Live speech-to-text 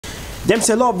Them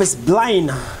say love is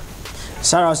blind.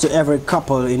 Shout out to every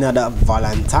couple in that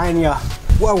Valentine.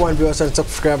 Well, one viewers and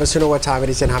subscribers, you know what time it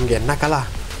is, and I'm getting nakala.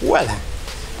 Well,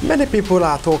 many people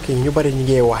are talking. You better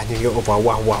over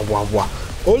wah.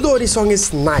 Although this song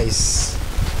is nice,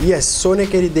 yes, so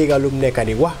nekedi dega lum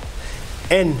nekadi wa,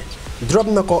 and drop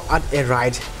nako at a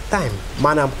right time.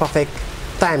 Manam perfect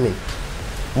timing.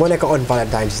 Moneka on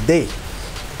Valentine's Day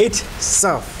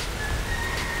itself.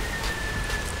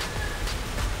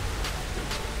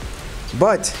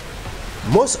 But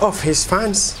most of his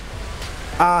fans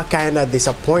are kind of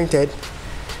disappointed.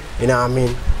 You know what I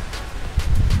mean?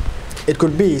 It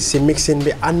could be si mixing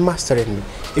be and mastering be.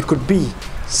 It could be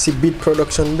si beat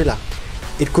production bila.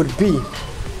 It could be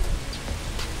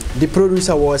the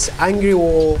producer was angry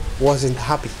or wasn't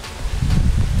happy.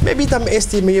 Maybe tam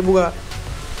esti me buga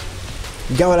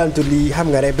gawalan to li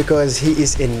hamgare because he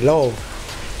is in love.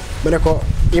 Manako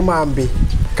imam bi,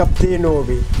 captaino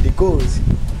bi, the goals.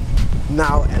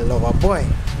 Now a lover boy.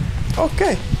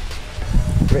 Okay,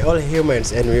 we're all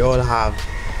humans and we all have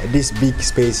this big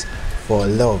space for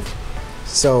love.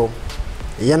 So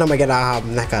yana magana have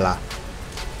nakala.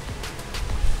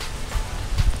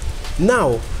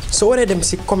 Now, so what are them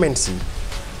see comments see?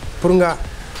 Purunga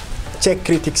check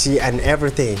critics and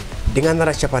everything. Dengan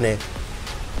nara chapane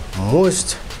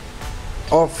most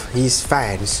of his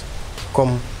fans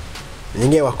come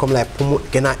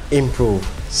like gonna improve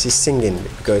si singing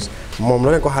because mom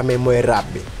lo ko xamé moy rap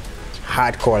bi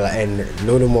hardcore and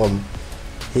lolu mom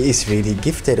he is really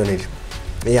gifted on it.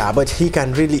 Yeah, but he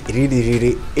can really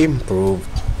improve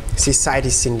si side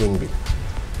singing bi.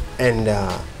 And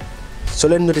so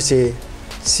len notice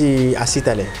si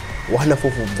asitale waxna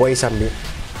fofu voice am bi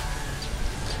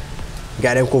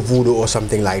gaden ko voodoo or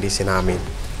something like this, you know what I mean?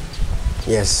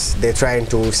 Yes, they're trying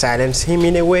to silence him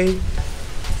in a way.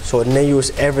 So they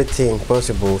use everything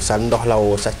possible. Sa ndox la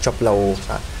wo, sa chop la wo,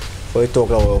 sa foy talk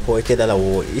la wo, foy teda la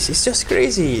wo. It's just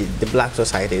crazy. The black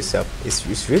society itself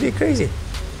is really crazy.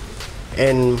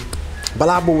 And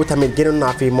bala bobu tamit gënon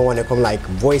na fi mo wone comme like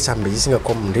voice am bi gis nga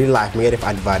comme real life mi nga def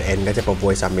advert and nga tepa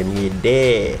voice am bi mi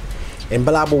dé. And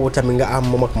bala bobu tamit nga am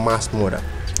mom ak mass moda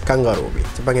kangaroo bi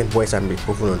ci ba ngeen voice am bi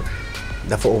fofu non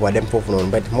dafa over dem fofu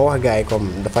non but mo wax gaay comme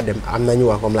dafa dem am nañu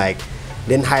wax comme like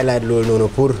den highlight lool nono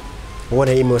pour one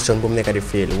emotion boom nekk di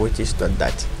feel, which is not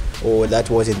that, or that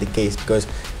wasn't the case because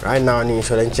right now ni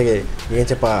so lañ checké ngeen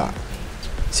ci pa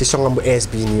si songam bu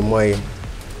SB ni moy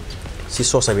si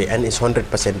sosa bi and it's 100%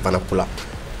 panapula.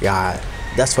 Yeah,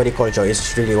 that's for the culture.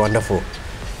 It's really wonderful.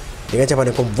 Di nga ci pa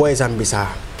ne comme voice am bi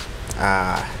sa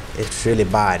it's really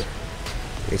bad.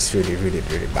 It's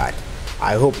really bad.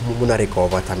 I hope mu muna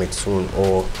recover tamit soon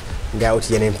or get out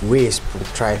yeneen ways to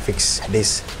try fix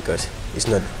this because it's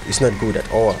not good at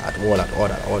all.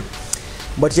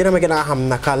 But yena ma gëna xam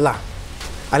naka la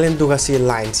alen duga si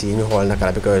lines yi ñu xol naka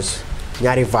la because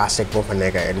ñaari verse rek mo fa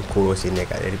nekk and chorus yi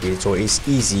nekk so it's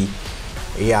easy.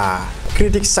 Yeah,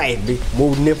 critic side bi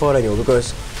mo never la ñëw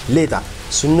because later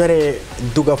su ñare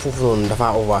duga fofu non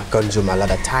dafa over consume a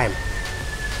lot of time,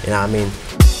 you know what I mean?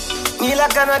 Nila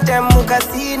kana temu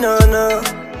casino no,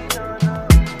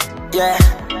 yeah.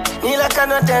 Nila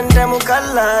kana temu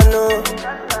kalano.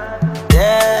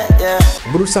 Yeah.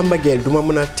 Buru samba gel duma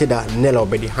mëna tëdda nelaw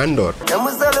ba di handor.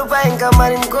 Namusalu pa inka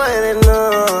marin ko no.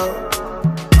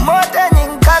 Mota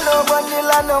nyinkano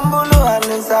bonila nombulu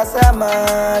anu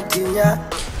sasama tinya.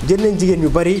 Jël nañ jigéen yu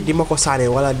bari di mako sané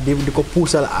wala di ko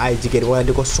puusal ay jigéen wala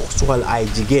di ko suxal ay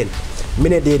jigéen.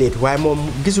 Mine déedéet waaye moom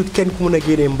gisut kenn ku mëna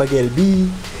génné mbagel bi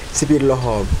ci biir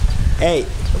loxoom. Hey,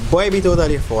 boy bi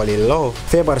totally fall in love.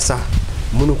 Febar sax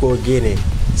mënu ko génné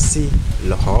ci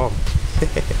loxoom.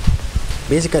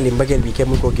 Basically mbagel bi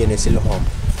kenn mënu ko génné ci loxoom.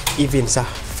 Even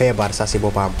sax febar sax ci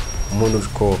bopam mënut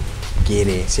ko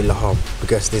génné ci loxoom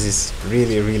because this is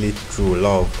really true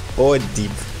love or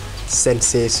deep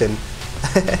sensation.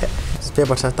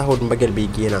 Febar sax taxut mbagel bi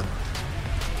génna.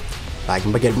 Like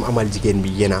mbagel mu amal jigéen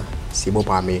bi génna ci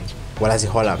bopamé wala si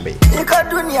xolam bi. Ika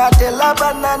dunia te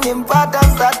labana nimpata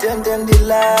sa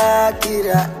tendendila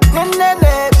kira.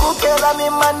 Nene kukela mi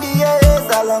mandiye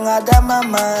salonga dama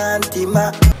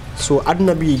mantima. So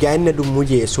aduna bi gaay ne du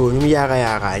mujjé so ñu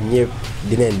yaaka ñepp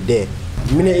dinen dé.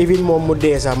 Mine even mom mu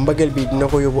dé sa mbagel bi dina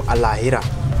ko yobu allahira.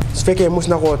 Su fekkee mus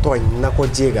na ko togn na ko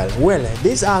jégal. Well,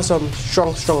 these are some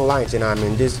strong lines, you know what I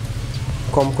mean? This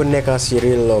comme ku nekk si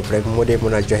real love rek mo dé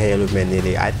mëna joxé lu melni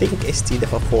li. I think ST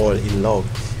dafa fall in love.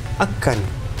 Akan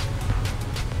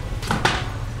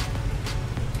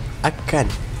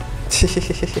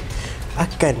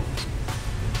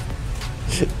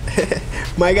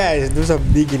my guys, do some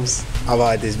diggings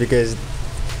about this because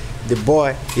the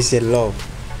boy is in love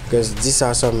because these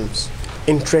are some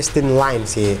interesting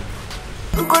lines here.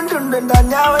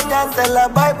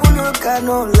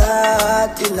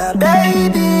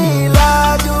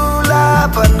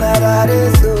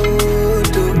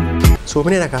 So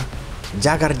mene naka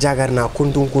jagar na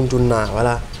kuntun na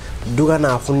wala duga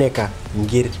na fu neka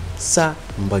ngir sa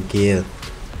mbagel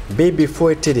baby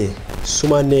foy tede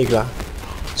suma negla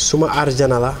suma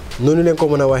arjana la nonu len ko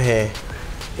meuna waxe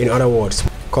in other words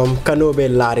comme kanobe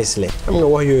laris le xam nga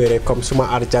wax yoy rek comme suma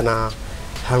arjana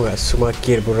xam nga suma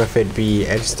kër bu rafet bi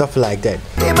and stuff like that.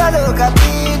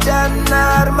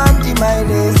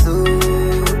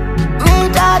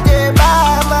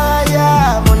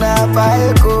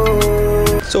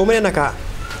 So mene naka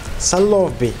sa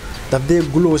love bi daf dey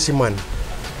glow si man.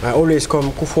 I always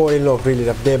come ku fall in love really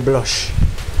daf dey blush.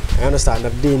 I understand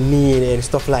daf dey neat and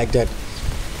stuff like that.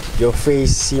 Your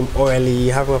face seem oily,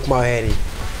 have of my hair.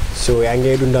 So yaa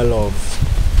ngay dunda love.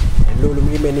 Loolu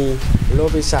mi ngi mel ni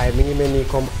love side mi ngi mel ni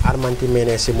comme armanti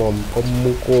mene si moom comme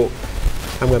mu ko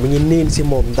xam nga mi ngi neen si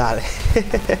moom daal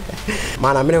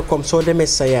maanaam mi ne comme soo demee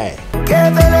sa yaay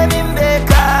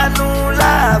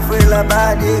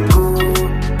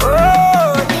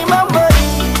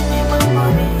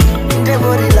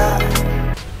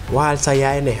waxal sa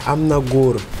yaay ne am na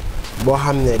góor boo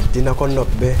xam ne dina ko nopp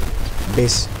ba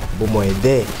bés bu mooy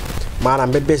dee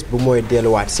maanaam ba bés bu mooy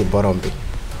delluwaat si borom bi.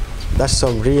 That's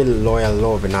some real loyal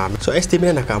love now. So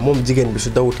estimate naka mom jigen bi su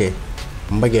dawte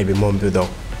mbagel bi mom du daw.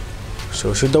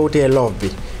 So su dawte love bi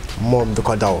mom du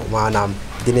ko daw manam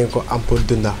dinen ko am pour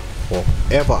dunda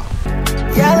forever.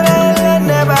 Yalla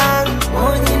neba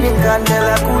moni ni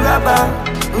kandela kulaba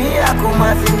mi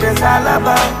akuma sinde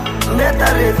salaba meta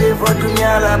refe fo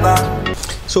dunya laba.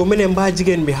 So mene mba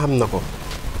jigen bi xam nako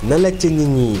na la ci nit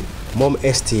ñi mom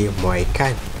esti moy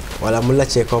kan wala mu la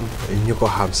ci comme ñuko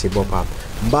xam ci bopam.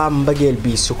 Mbaa mbagel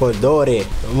bi su ko dooree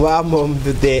mbaa moom du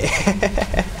dee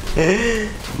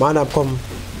maanaam comme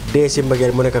dee si mbagel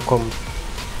mu nekk comme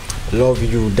love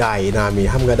you die naa mi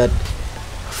xam nga that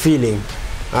feeling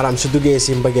maanaam su duggee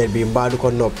si mbagel bi mbaa du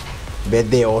ko nopp ba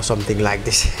dee or something like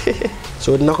this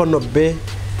so dina ko nopp ba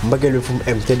mbagel bi fu mu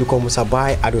em te du ko musa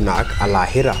baay aduna ak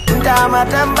alaaxira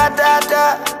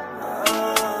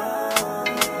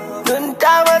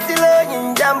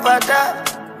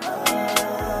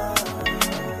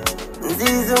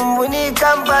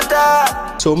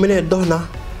so mene dohna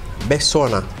be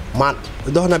sona man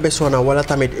dohna be sona wala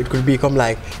tamit it could be come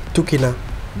like tukina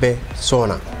be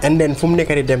sona and then fum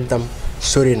nekari dem tam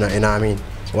sorina and I mean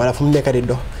wala fum nekari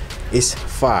do is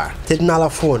far tedna la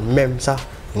phone même ça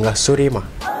nga sorima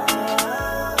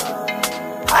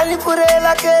ali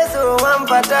purela keso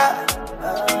wampata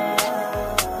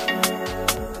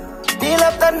dila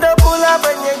tando kula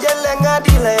banye jelle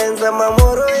ngadi la enza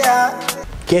mamoroya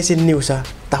kesi niwsa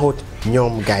tahut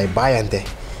ñom gaay bayante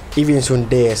even sun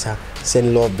dee sa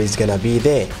sen love is gonna be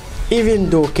there even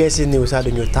though kesi niwsa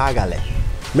duñu tagale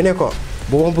mine ko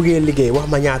bu ma bëggee liggéey wax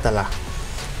ma ñaata la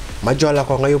ma jola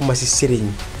ko nga yob ma ci sëriñ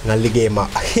nga liggéey ma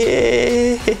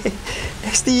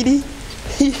STD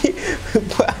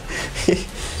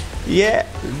yeah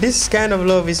this kind of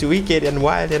love is wicked and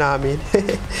wild and I mean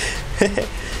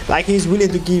like he's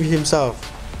willing to give himself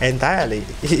entirely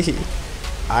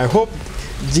I hope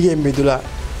jigen bi dula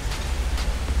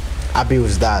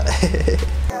abuse that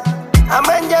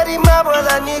amanjari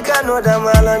mabola ni kano da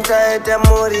malanta eta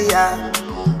moria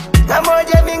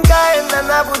namoje minkae na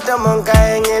nabuta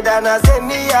monkae ngeda na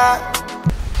senia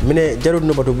mine jarul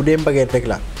no batu budem bagay rek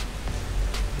la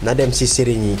na dem ci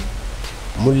serigne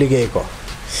mu liggey ko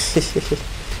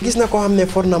gis na ko xamne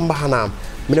for na mbaxanaam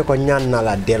mine ko ñaan na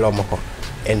la delo mako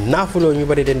en nafulo ñu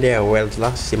bari den de wealth la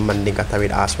ci man di ka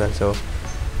tawit as well so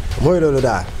moy lolu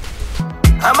da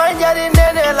amanjari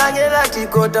nene la ngela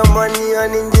tikota money on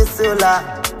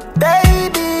njisula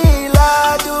baby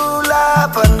la dula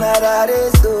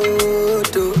panarare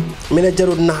soto mina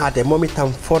jarul naxate momi tam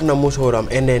forna musoram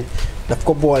enen daf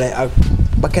ko bolé ak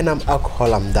bakenam ak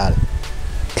xolam dal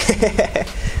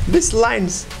these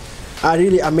lines are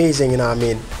really amazing, you know what I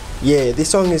mean? Yeah, this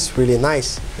song is really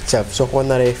nice. Except so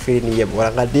when I feel ni wala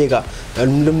nga diga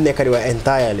lum nekari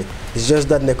entirely. It's just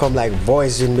that they come like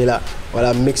voice in mila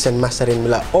wala mix and mastering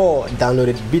mila or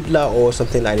downloaded beat la or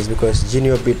something like this because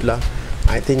junior beat la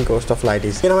I think or stuff like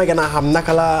this. You know, I gonna have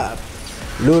nakala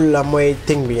lula moy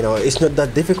thing, you know. It's not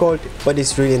that difficult, but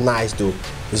it's really nice too.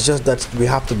 It's just that we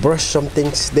have to brush some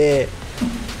things there.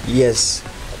 Yes,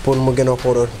 put mo gonna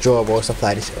for a job or stuff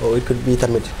like this. Or it could be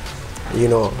tamit. You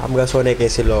know, I'm gonna so neke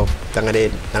si love.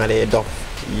 Tangade dog.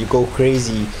 You go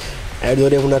crazy. I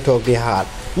don't even talk the hard.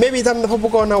 Maybe tam na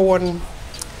ko na one.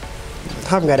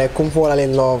 I'm gonna come fall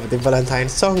in love with the Valentine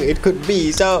song. It could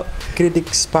be so.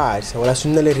 critics parts wala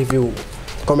suñ la review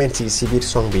comments yi si biir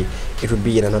song bi, it will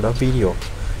be in another video.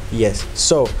 Yes,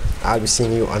 so I'll be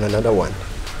seeing you on another one.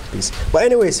 Peace. But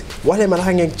anyways, wax leen ma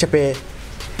naka ngeen capee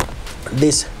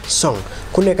this song.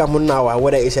 Ku nekk mun naa wax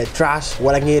whether it's a trash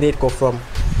wala ngeen rate ko from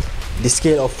the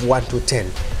scale of 1 to 10.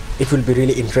 It will be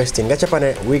really interesting. Nga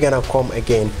capane we're gonna come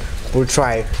again. We'll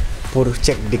try to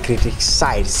check the critics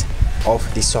sides of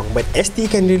the song. But ST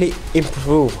can really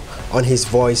improve on his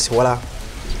voice wala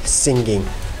singing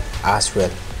as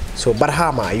well. So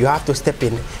Barhama, you have to step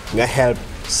in nga help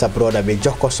sa brother bi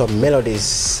jox ko some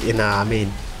melodies, you know what I mean.